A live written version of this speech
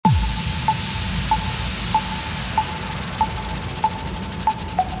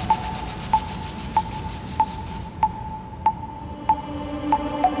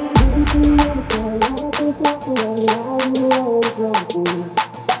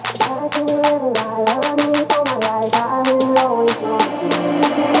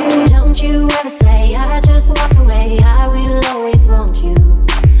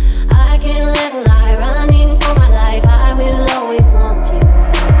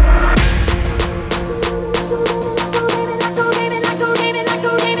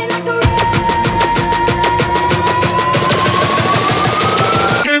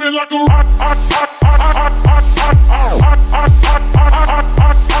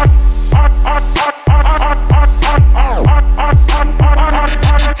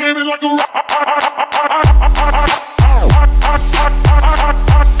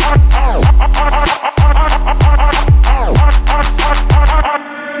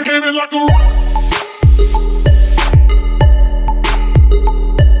like a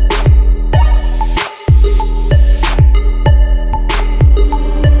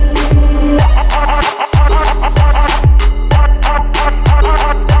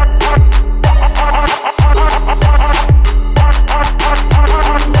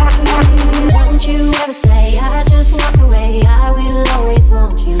say I just walked away, I will always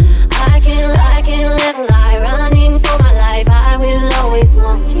want you. I can't live a lie, running for my life, I will always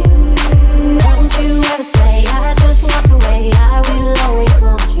want you. Don't you ever say I just walked away, I will always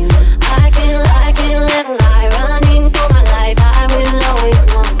want you. I can't live a lie, running for my life, I will always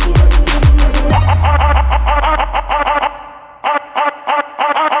want you.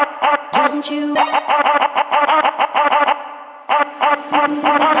 Don't you?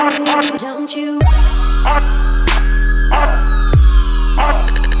 Don't you?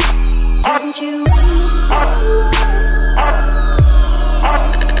 Don't you?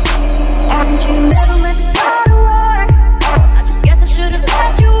 Don't you never meant to start a war? I just guess I should have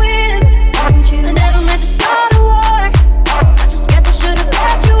let you in. Don't you? I never meant to start a war. I just guess I should have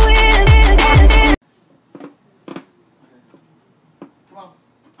let you in. Come on.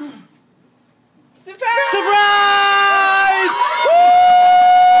 Surprise! Surprise! Woo!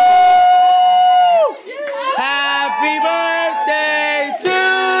 Happy birthday to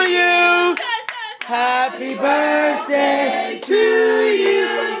you! Happy birthday to you!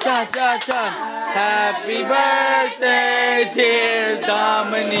 Cha cha cha! Happy birthday, dear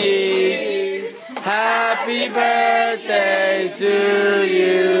Dominique! Happy birthday to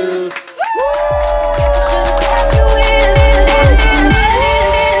you!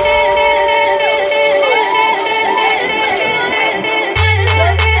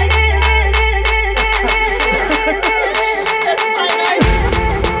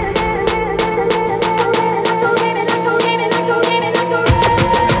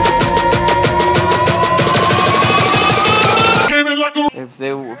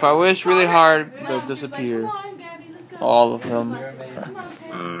 If I wish really hard, they'll disappear. All of them.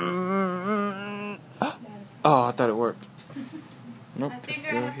 Oh, I thought it worked. Nope, they're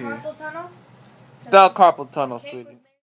still here. Spell carpal tunnel, sweetie.